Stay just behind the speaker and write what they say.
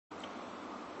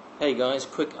Hey guys,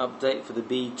 quick update for the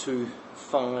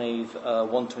B2Five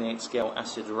 128 scale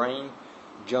acid rain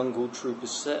jungle trooper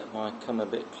set. If I come a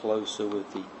bit closer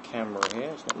with the camera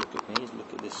here, let's not look at me, let's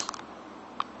look at this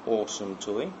awesome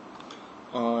toy.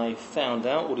 I found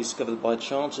out, or discovered by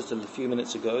chance just a few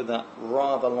minutes ago, that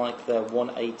rather like their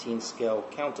 118 scale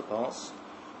counterparts,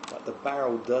 that the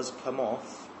barrel does come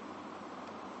off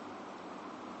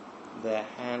their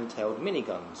handheld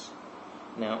miniguns.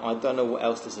 Now, I don't know what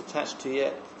else is attached to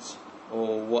yet,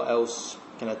 or what else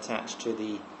can attach to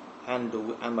the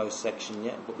handle ammo section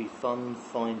yet. It'll be fun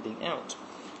finding out.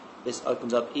 This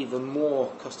opens up even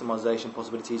more customization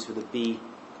possibilities for the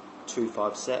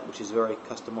B2Five set, which is very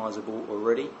customizable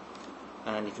already.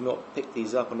 And if you've not picked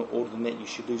these up and ordered them yet, you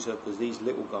should do so, because these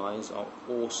little guys are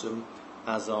awesome,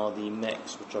 as are the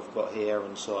mechs, which I've got here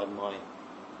inside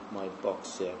my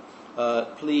box here.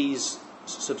 Please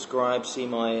subscribe, see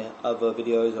my other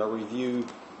videos. I review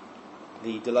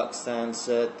the deluxe stand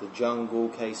set, the jungle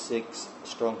K6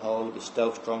 stronghold, the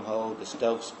stealth stronghold, the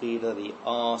stealth speeder, the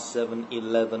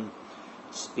R711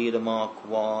 speeder Mark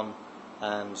 1,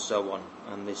 and so on.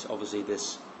 And this, obviously,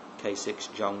 this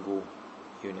K6 jungle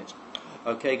unit.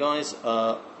 Okay guys,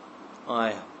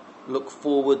 I look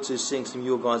forward to seeing some of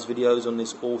your guys' videos on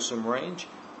this awesome range.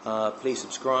 Please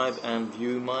subscribe and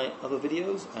view my other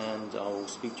videos, and I'll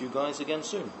speak to you guys again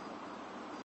soon.